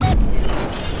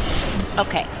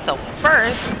Okay, so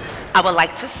first, I would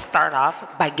like to start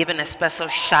off by giving a special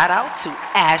shout out to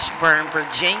Ashburn,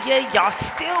 Virginia. Y'all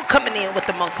still coming in with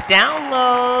the most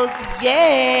downloads.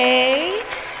 Yay!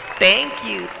 Thank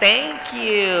you, thank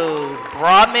you.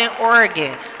 Broadman,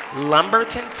 Oregon,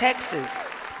 Lumberton, Texas,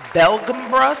 Belgium,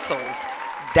 Brussels,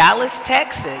 Dallas,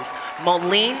 Texas,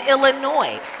 Moline,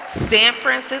 Illinois, San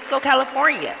Francisco,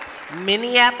 California,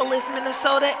 Minneapolis,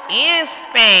 Minnesota, and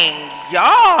Spain.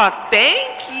 Y'all,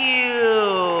 thank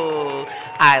you.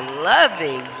 I love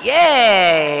it.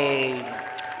 Yay.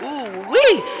 Ooh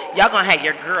wee. Y'all gonna have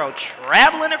your girl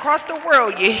traveling across the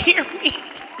world. You hear me?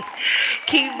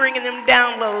 Keep bringing them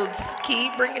downloads.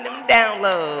 Keep bringing them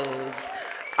downloads.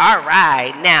 All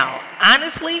right. Now,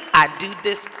 honestly, I do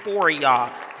this for y'all.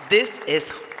 This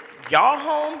is y'all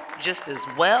home just as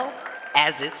well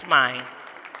as it's mine.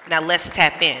 Now let's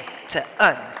tap in to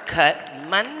Uncut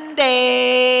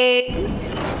Mondays.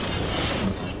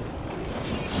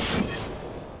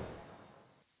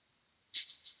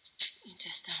 You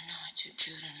just don't know what you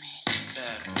do to me.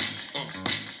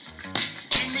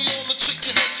 Give me all the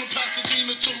chicken heads from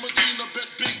Pasadena to Medina. Bet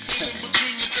big in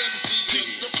between your density.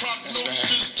 Take the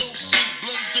prognosis, doses,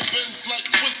 blends and bends like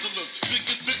Twizzlers.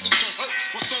 Biggest hitting to hurt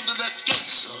what's under that skirt.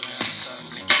 Slow down, son,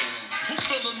 you're killing me. Who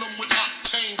filling them with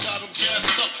octane? Got them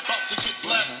gassed up, about to get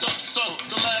blasted up, son.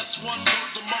 The last one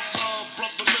heard the mother,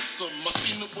 brother miss him. I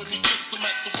seen it when he kissed him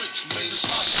at the wake, made his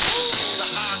hot. The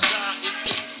high guy in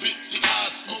 850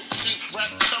 eyes, smoke tin,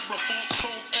 rap terror, full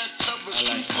chrome and terror.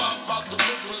 Street five by the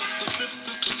rivers, the fifth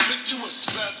is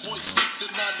conspicuous. Bad boy slipped to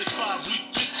 95,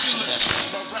 ridiculous.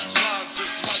 My rap lines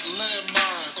is like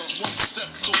landmines. One step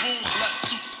to boom, black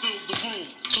suits fill the room.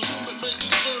 To whom it may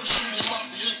concern, Junior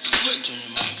Mafia is the click.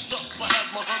 Act up, I have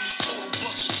my honeys total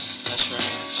busted. That's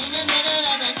right. In the middle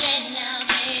of the day now,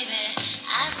 baby,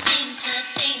 I seem to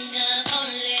think of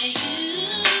only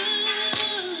you.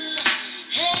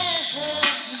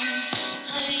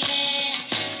 Oh yeah,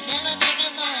 never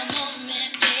thinking for a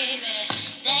moment, baby,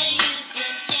 that you've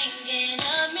been thinking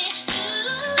of me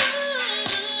too.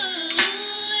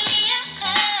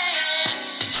 Yeah.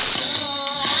 So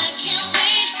I can't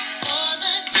wait for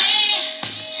the day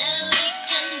that we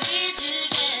can be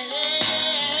together.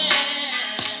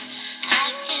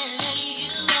 I can't let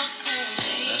you walk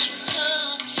away. So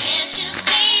can't you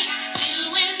see,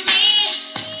 you and me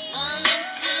are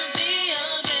meant to be,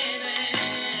 oh baby.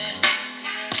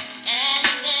 And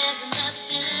there's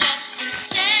nothing left to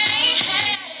say.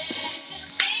 Can't you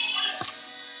see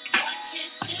what you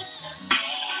do to me?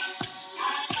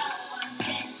 I know I'm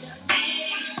meant to be.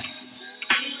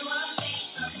 You are me,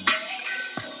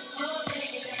 oh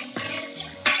baby. Can't you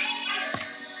see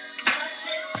what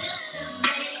you do to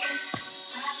me?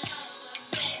 I know I'm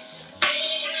meant to be.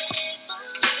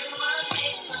 You are me,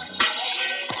 oh baby.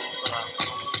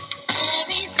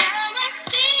 Every time I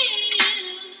see you,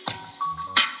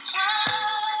 I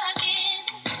get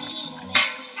this feeling.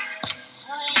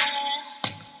 Oh yeah.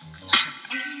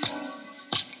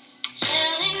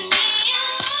 Telling me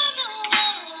you're the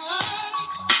one.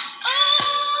 Oh,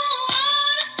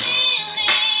 what a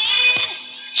feeling.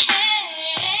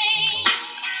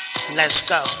 Hey. Let's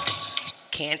go.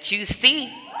 Can't you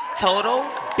see? Total,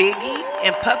 Biggie,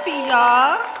 and Puppy,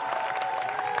 y'all.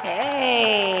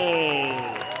 Hey.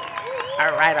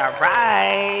 All right, all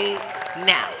right.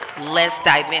 Now, let's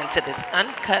dive into this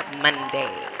Uncut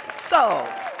Monday. So,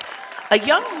 a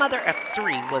young mother of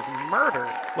three was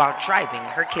murdered while driving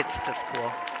her kids to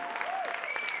school.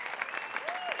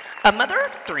 A mother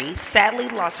of three sadly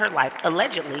lost her life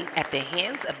allegedly at the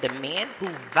hands of the man who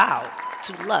vowed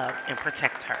to love and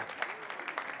protect her.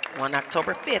 On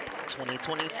October 5th,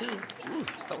 2022. Ooh,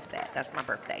 so sad. That's my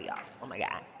birthday, y'all. Oh my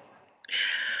God.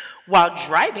 While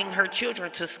driving her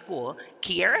children to school,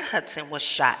 Kiera Hudson was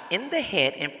shot in the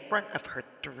head in front of her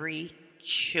three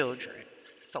children.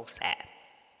 So sad.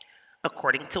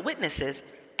 According to witnesses,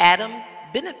 Adam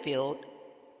Benefield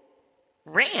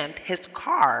rammed his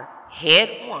car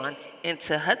head on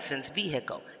into Hudson's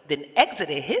vehicle, then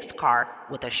exited his car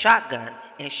with a shotgun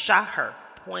and shot her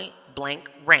point blank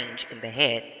range in the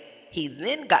head. He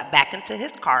then got back into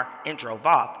his car and drove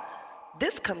off.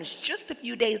 This comes just a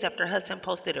few days after Hudson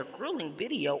posted a grueling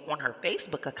video on her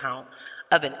Facebook account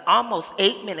of an almost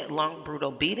 8 minute long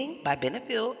brutal beating by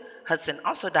Benefield. Hudson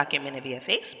also documented via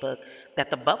Facebook that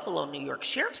the Buffalo, New York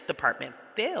Sheriff's Department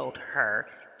failed her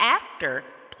after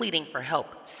pleading for help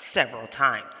several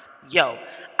times. Yo,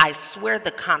 I swear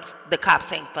the cops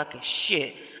ain't fucking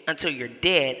shit until you're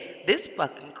dead. This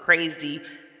fucking crazy.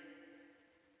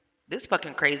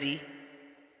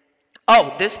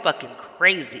 Oh, this fucking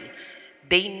crazy.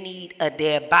 They need a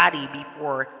dead body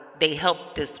before they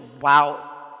help this wild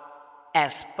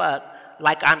as fuck,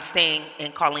 like I'm staying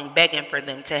and calling begging for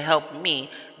them to help me.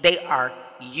 They are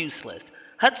useless.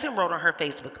 Hudson wrote on her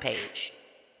Facebook page.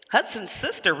 Hudson's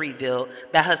sister revealed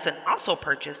that Hudson also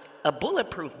purchased a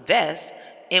bulletproof vest,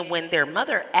 and when their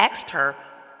mother asked her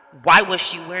why was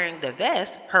she wearing the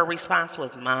vest, her response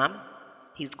was, "Mom,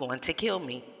 he's going to kill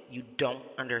me. You don't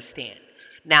understand."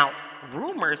 Now,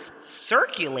 rumors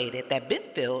circulated that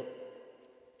Benfield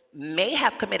may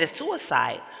have committed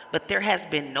suicide, but there has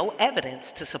been no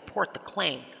evidence to support the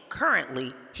claim.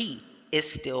 Currently, he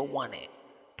is still wanted.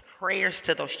 Prayers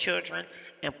to those children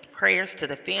and prayers to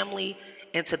the family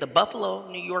and to the Buffalo,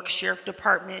 New York Sheriff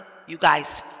Department. You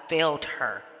guys failed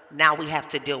her. Now we have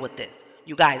to deal with this.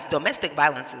 You guys, domestic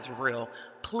violence is real.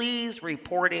 Please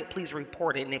report it. Please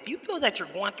report it. And if you feel that you're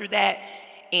going through that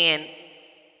and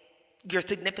your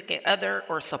significant other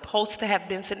or supposed to have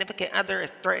been significant other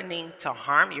is threatening to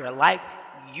harm your life,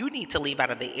 you need to leave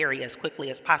out of the area as quickly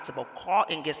as possible. Call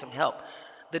and get some help.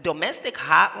 The domestic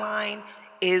hotline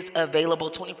is available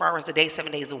 24 hours a day,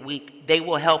 7 days a week. They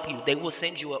will help you. They will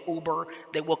send you an Uber.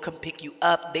 They will come pick you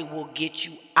up. They will get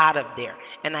you out of there.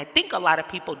 And I think a lot of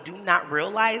people do not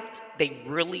realize they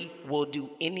really will do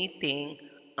anything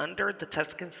under the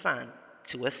Tuscan sun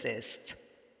to assist.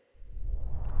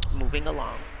 Moving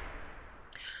along.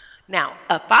 Now,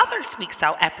 a father speaks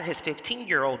out after his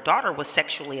 15-year-old daughter was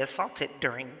sexually assaulted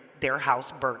during their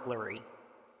house burglary.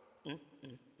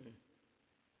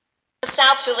 A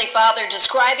South Philly father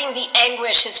describing the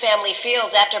anguish his family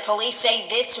feels after police say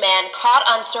this man, caught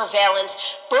on surveillance,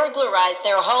 burglarized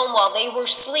their home while they were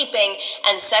sleeping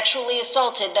and sexually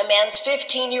assaulted the man's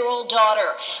 15-year-old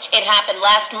daughter. It happened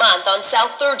last month on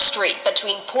South 3rd Street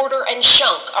between Porter and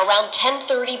Shunk around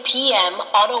 10:30 p.m.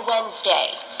 on a Wednesday.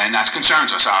 And that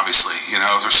concerns us, obviously. You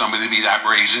know, for somebody to be that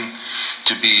brazen,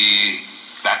 to be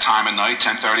that time of night,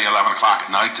 10:30, 11 o'clock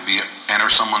at night, to be enter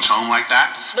someone's home like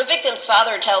that. The victim's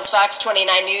father tells Fox 29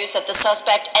 News that the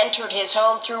suspect entered his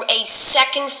home through a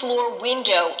second-floor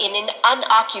window in an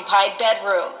unoccupied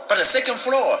bedroom. But a second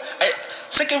floor.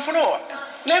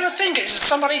 Never think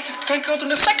somebody can go to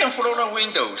the second floor on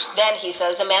windows. Then he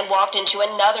says the man walked into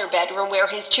another bedroom where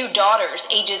his two daughters,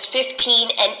 ages 15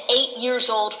 and 8 years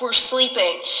old, were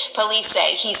sleeping. Police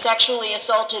say he sexually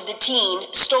assaulted the teen,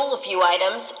 stole a few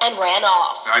items, and ran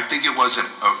off. I think it was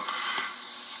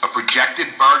a projected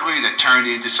burglary that turned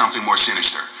into something more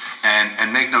sinister. And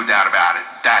make no doubt about it,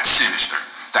 that's sinister.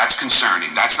 That's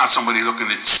concerning. That's not somebody looking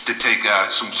to take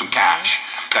some cash.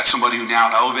 That's somebody who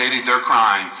now elevated their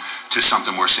crime to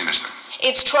something more sinister.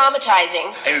 It's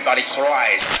traumatizing. Everybody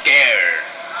cries, scared,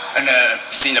 and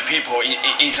seeing the people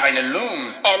inside the room.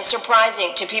 And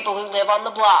surprising to people who live on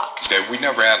the block. That we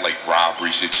never had like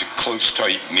robberies. It's a close,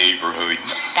 tight neighborhood.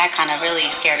 That kind of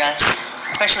really scared us,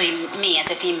 especially me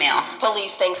as a female.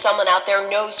 Police think someone out there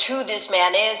knows who this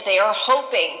man is. They are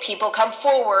hoping people come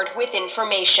forward with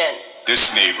information.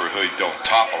 This neighborhood don't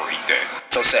tolerate that.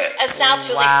 So sad. A South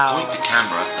Philly. Wow. Point the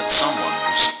camera at someone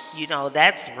who's... You know,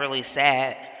 that's really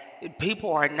sad.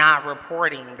 People are not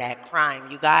reporting that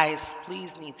crime. You guys,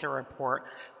 please need to report.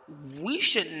 We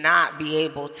should not be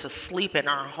able to sleep in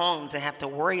our homes and have to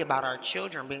worry about our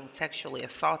children being sexually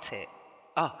assaulted.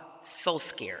 Oh, so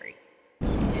scary.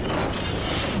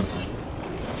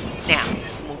 Now,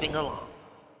 moving along.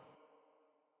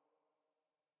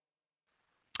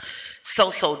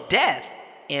 So Def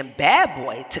and Bad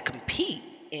Boy to compete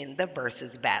in the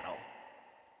versus battle.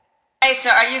 Hey, so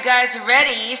are you guys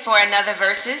ready for another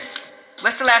versus?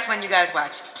 What's the last one you guys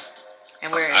watched?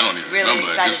 And we're I don't even really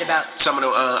remember excited about. Some of the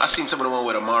I seen some of the one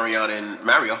with Omarion and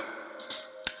Mario.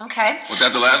 Okay. Was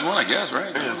that the last one? I guess, right?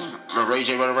 Yeah. Ray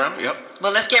J run around. Yep.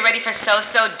 Well, let's get ready for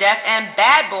So Def and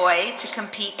Bad Boy to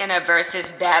compete in a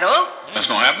versus battle. That's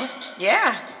gonna happen?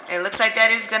 Yeah, it looks like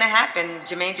that is gonna happen.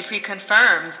 Jermaine Dupri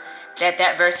confirmed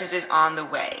that versus is on the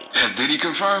way. Has Diddy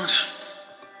confirmed?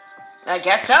 I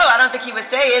guess so. I don't think he would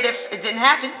say it if it didn't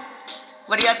happen.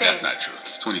 What do y'all think? That's not true.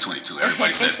 It's 2022. Everybody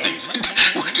says things.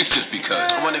 Just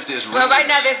because. I wonder if there's. Well, right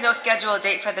now there's no scheduled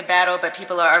date for the battle, but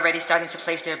people are already starting to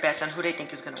place their bets on who they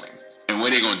think is going to win. And where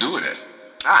they gonna do it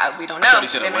at? We don't know. I thought he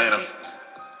said Atlanta.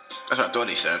 That's what I thought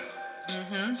he said.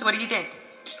 So what do you think?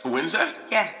 Who wins that?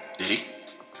 Yeah. Diddy.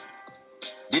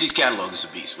 Diddy's catalog is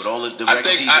a beast. With all the I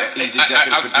records think he's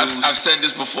executive produced. I've said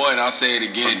this before and I'll say it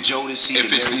again. Jodeci.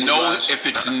 If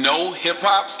it's no hip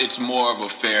hop, it's more of a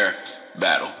fair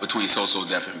battle between So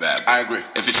Def and Bad Boy. I agree.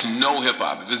 If it's no hip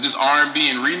hop, if it's just R&B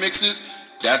and remixes,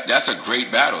 that's a great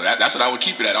battle. That's what I would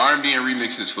keep it at. R&B and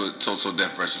remixes for So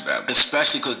Def versus Bad Boy.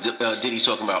 Especially because Diddy's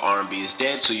talking about R&B is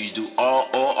dead, so you do all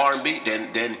R&B,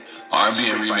 then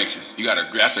R&B and remixes.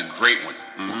 That's a great one.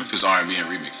 If it's R&B and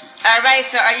remixes. All right,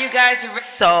 so are you guys ready?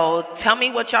 So tell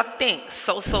me what y'all think.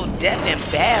 So Def and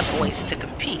Bad Boys to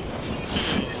compete.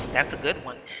 That's a good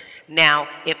one. Now,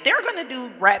 if they're gonna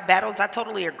do rap battles, I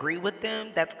totally agree with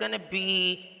them. That's gonna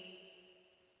be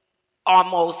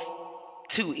almost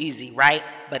too easy, right?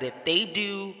 But if they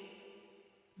do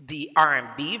the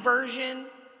R&B version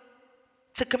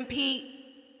to compete,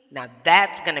 now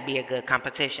that's gonna be a good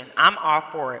competition. I'm all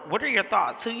for it. What are your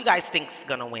thoughts? Who you guys think's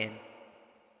gonna win?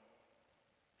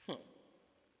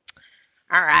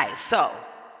 All right, so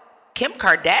Kim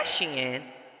Kardashian,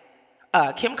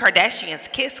 Kim Kardashian's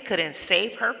kiss couldn't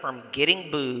save her from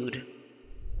getting booed.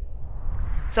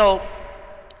 So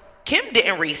Kim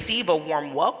didn't receive a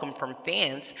warm welcome from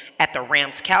fans at the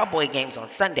Rams Cowboy games on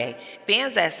Sunday.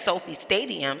 Fans at Sophie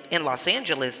Stadium in Los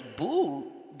Angeles booed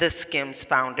the Skims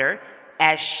founder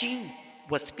as she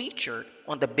was featured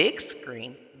on the big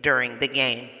screen during the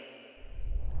game.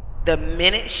 The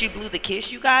minute she blew the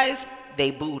kiss, you guys,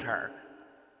 they booed her.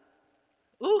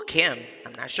 Ooh, Kim,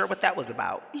 I'm not sure what that was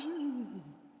about.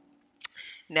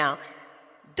 Now,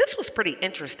 this was pretty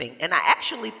interesting, and I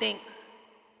actually think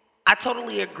I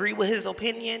totally agree with his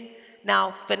opinion.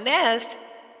 Now, Finesse,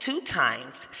 2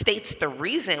 times, states the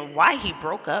reason why he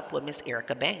broke up with Miss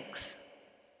Erica Banks.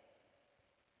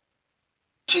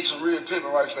 Kick some real pimping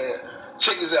right fast.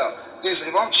 Check this out.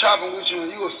 Listen, if I'm chopping with you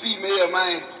and you a female,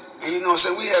 man, and you know what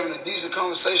I'm saying, we having a decent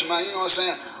conversation, man, you know what I'm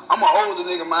saying? I'm an older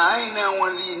nigga, man. I ain't now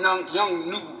one of these young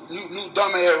new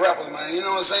dumbass rappers, man. You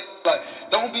know what I'm saying? Like,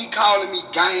 don't be calling me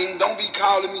gang. Don't be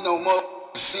calling me no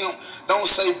motherfucking simp. Don't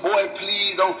say boy,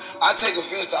 please. Don't. I take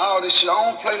offense to all this shit. I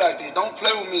don't play like that. Don't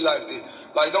play with me like that.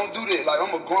 Like, don't do that. Like,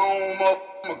 I'm a grown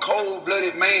I'm a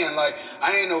cold-blooded man. Like, I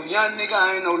ain't no young nigga.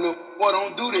 I ain't no little boy.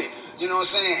 Don't do that. You know what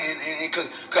I'm saying? And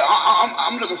cause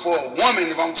I'm looking for a woman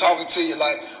if I'm talking to you.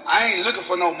 Like, I ain't looking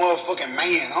for no motherfucking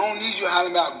man. I don't need you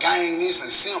hollering about gang this and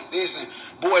simp this and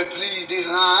boy please this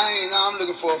and I'm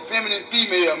looking for a feminine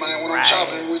female, man, when I'm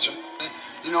chopping with you.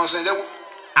 You know what I'm saying?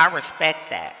 I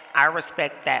respect that. I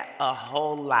respect that a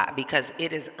whole lot because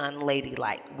it is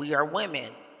unladylike. We are women.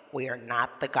 We are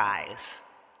not the guys.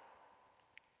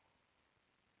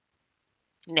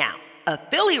 Now, a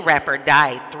Philly rapper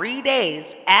died 3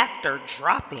 days after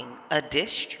dropping a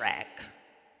diss track.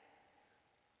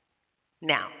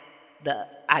 Now,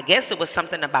 I guess it was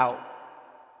something about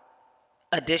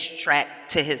a diss track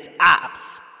to his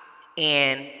ops,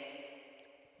 and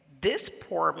this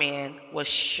poor man was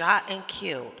shot and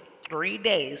killed 3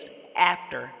 days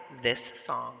after this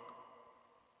song.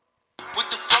 What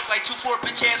the fuck, like 2-4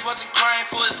 bitch ass wasn't crying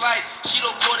for his life. She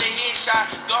don't caught a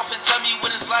headshot. Dolphin tell me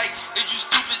what it's like. Did you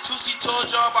stupid Tusi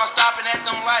told y'all about stopping at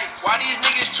them lights? Why these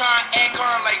niggas trying act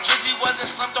hard like Drizzy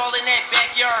wasn't slumped all in that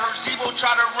backyard? Heard Zebo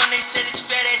try to run, they said his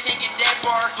fat ass ain't get that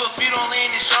far. But feet on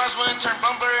land and shards wouldn't turn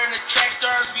bumper into track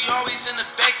stars. We always in the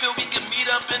backfield, we can meet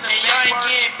up in the back. Y'all ain't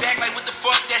getting back like what the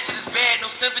fuck, that shit is bad.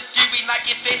 No sympathy, we knock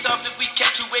your face off if we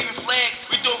catch you waving flags.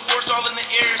 We throw force all in the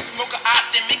air, smoke a op,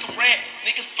 then make a rap.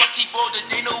 Niggas fuck T-Bow,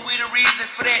 they know we the reason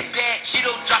for that bad. She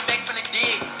don't drop back from the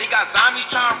dead. They got zombies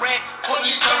trying to rap.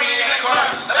 Police hurry in that car.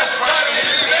 That's right in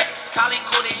the back. Kali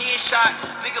caught a headshot.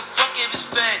 Nigga fuck if it's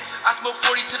fed. I smoke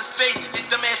 40 to the face. This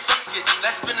dumb ass fuck it.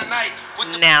 Let's spend the night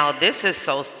with the. Now, this is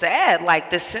so sad.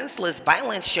 Like, the senseless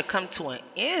violence should come to an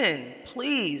end.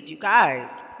 Please, you guys,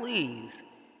 please.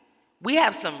 We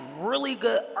have some really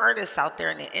good artists out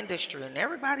there in the industry, and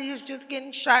everybody is just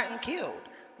getting shot and killed.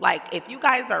 Like, if you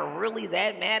guys are really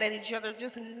that mad at each other,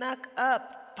 just knuck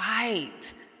up,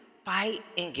 fight,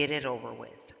 and get it over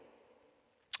with.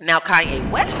 Now, Kanye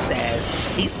West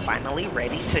says he's finally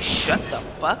ready to shut the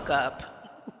fuck up.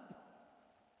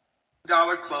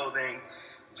 Dollar clothing,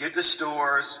 get the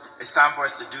stores. It's time for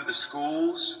us to do the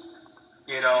schools.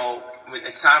 You know,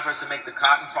 it's time for us to make the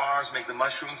cotton farms, make the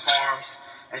mushroom farms,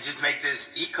 and just make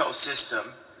this ecosystem.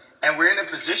 And we're in a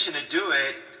position to do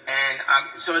it. And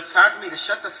so it's time for me to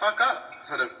shut the fuck up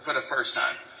for the first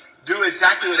time. Do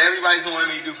exactly what everybody's wanted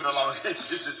me to do for the longest. It's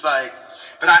just like,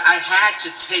 but I had to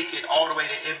take it all the way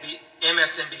to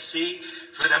MSNBC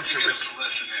for them to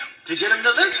listen. To get them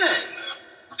to listen.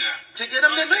 Yeah. To get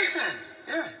them to listen.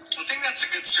 Yeah. I think that's a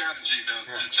good strategy,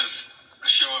 though, to just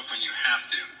show up when you have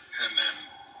to, and then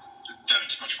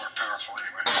it's much more powerful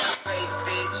anyway. Hey,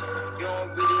 bitch, you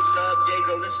don't really love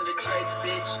Diego, listen to Drake,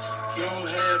 bitch. You don't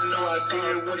have no idea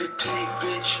what it take,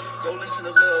 bitch. Go listen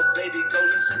to Lil Baby, go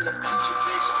listen to Future,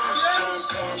 bitch. Turn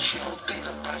past, you don't think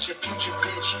about your future,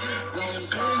 bitch. Rolling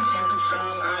gun, handle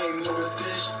found, I ain't know what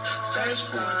this.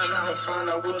 Fast forward, trying to find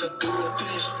out what to do with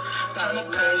this. Time to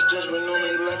pass judgment on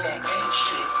me like I ain't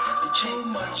shit. too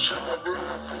much. I'm a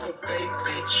room full of fake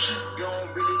bitch. You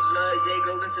don't really love Ye,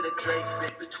 go listen to Drake,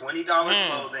 bitch. The $20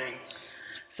 clothing.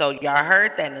 So y'all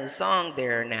heard that new song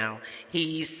there now.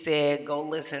 He said go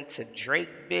listen to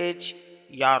Drake, bitch.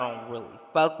 Y'all don't really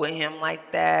fuck with him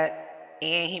like that.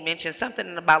 And he mentioned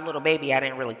something about Little Baby. I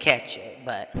didn't really catch it,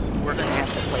 but we're gonna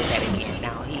have to play that again.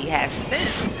 Now he has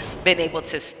since been able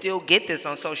to still get this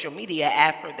on social media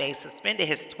after they suspended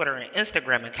his Twitter and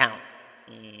Instagram account.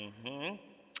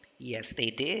 Yes, they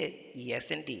did.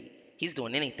 Yes, indeed. He's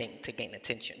doing anything to gain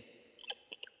attention.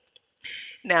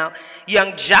 Now,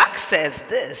 Young Jock says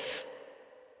this.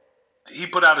 He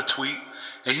put out a tweet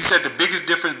and he said the biggest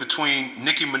difference between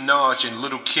Nicki Minaj and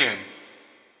Little Kim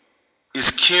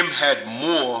is Kim had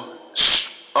more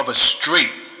of a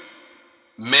straight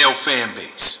male fan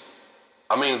base.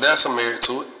 I mean, there's some merit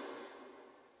to it.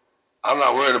 I'm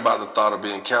not worried about the thought of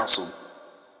being counseled.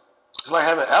 It's like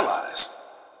having allies.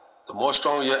 The more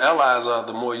strong your allies are,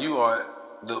 the more you are,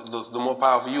 the more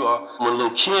powerful you are. When Lil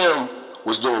Kim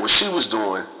was doing what she was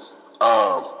doing,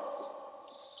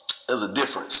 there's a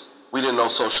difference. We didn't know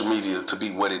social media to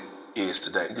be what it is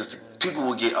today. Because people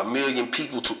will get a million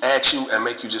people to at you and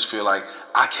make you just feel like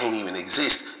I can't even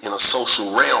exist in a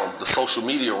social realm, the social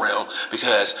media realm,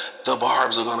 because the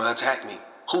barbs are gonna attack me.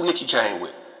 Who Nicki came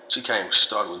with? She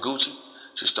started with Gucci,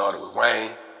 she started with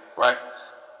Wayne, right?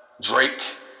 Drake,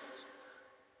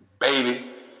 Baby.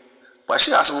 But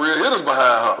she got some real hitters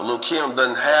behind her. Lil Kim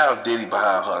doesn't have Diddy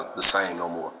behind her the same no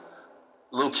more.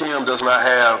 Lil Kim does not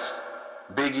have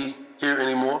Biggie here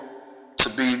anymore to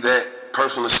be that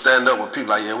person to stand up with people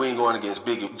like, yeah, we ain't going against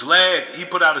Biggie. Vlad, he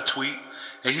put out a tweet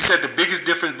and he said the biggest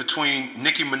difference between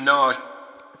Nicki Minaj.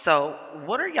 So,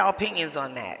 what are y'all opinions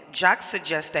on that? Jock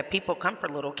suggests that people come for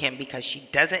Little Kim because she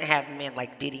doesn't have men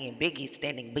like Diddy and Biggie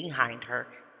standing behind her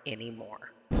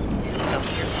anymore. Tell me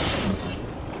your thoughts.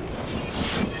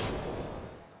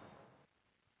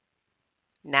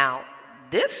 Now,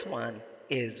 this one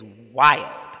is wild.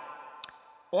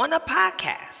 On a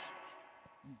podcast,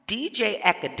 DJ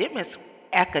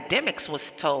Academics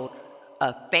was told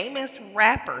a famous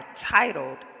rapper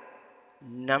titled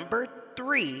number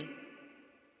 3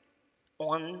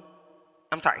 on,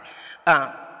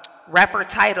 rapper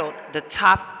titled the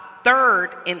top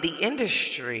third in the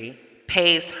industry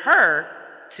pays her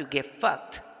to get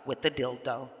fucked with the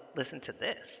dildo. Listen to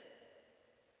this.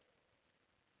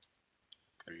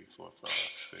 3, 4, 5,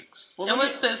 6. It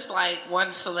was this like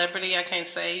one celebrity, I can't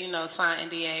say,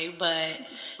 signed NDA,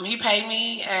 but he paid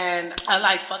me and I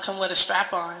like fuck him with a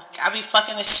strap on. I be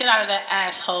fucking the shit out of that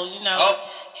asshole,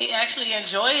 He actually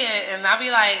enjoy it and I be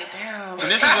like, damn. And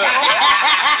this is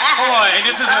hold on, and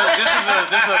this is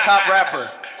a top rapper.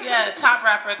 Yeah, top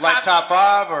rapper. Like top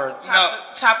 5 or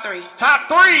top 3. Top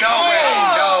 3? No way,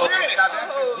 no.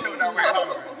 That's just too, no, wait,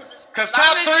 hold on. Cause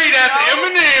top 3, that's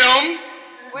Eminem,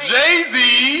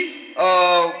 Jay-Z,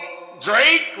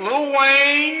 Drake, Lil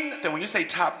Wayne. Then when you say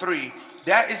top 3,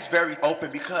 that is very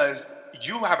open because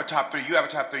you have a top 3, you have a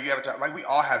top 3, you have a top. Like we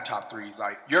all have top 3s.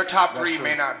 Like your top 3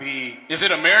 may not be. Is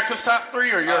it America's top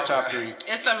 3 or your top 3?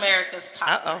 It's America's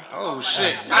top 3. Oh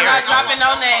shit! I'm not dropping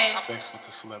no names. Sex with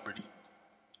a celebrity.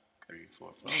 3,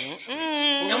 4, 5, 6.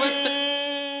 It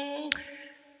was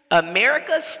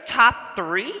America's top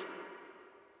 3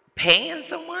 paying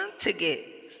someone to get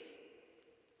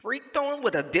freaked on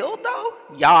with a dildo?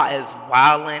 Y'all is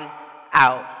wildin'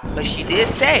 out. But she did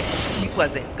say she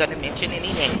wasn't gonna mention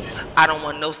any names. I don't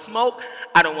want no smoke.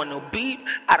 I don't want no beef.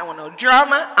 I don't want no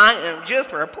drama. I am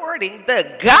just reporting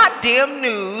the goddamn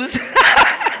news.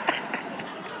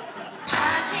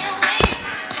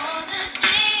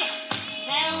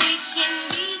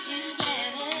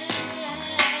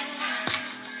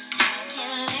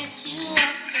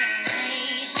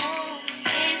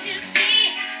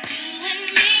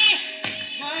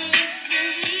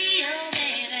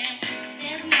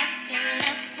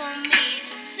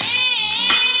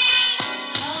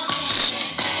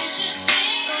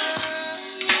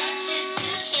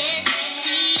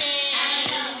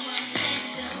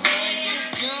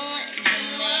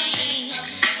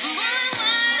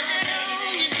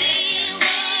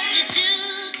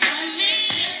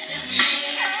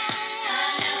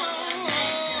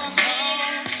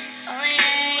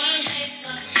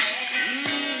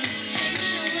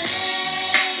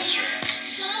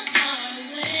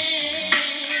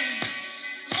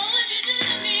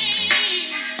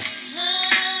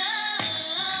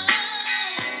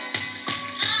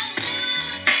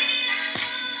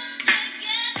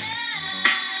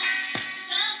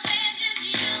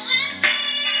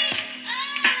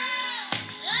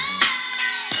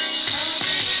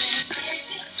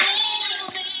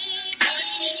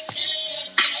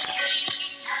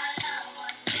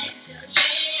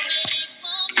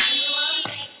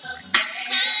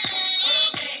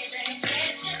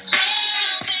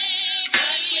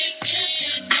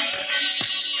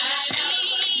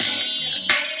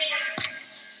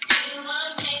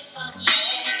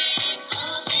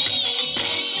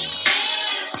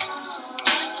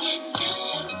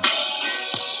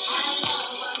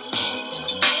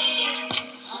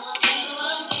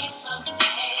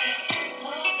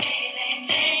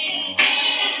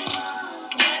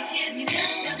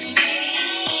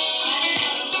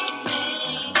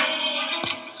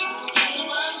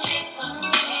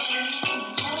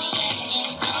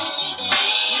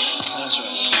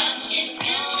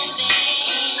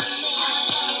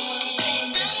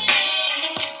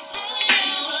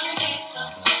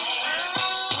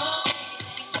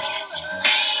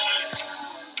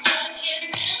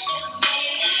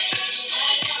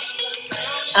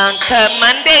 Uncut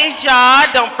Mondays, y'all.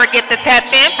 Don't forget to tap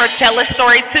in for Tell a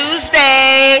Story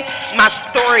Tuesday. My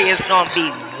story is going to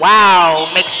be wow.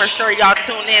 Make for sure y'all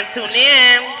tune in.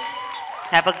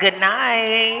 Have a good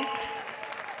night.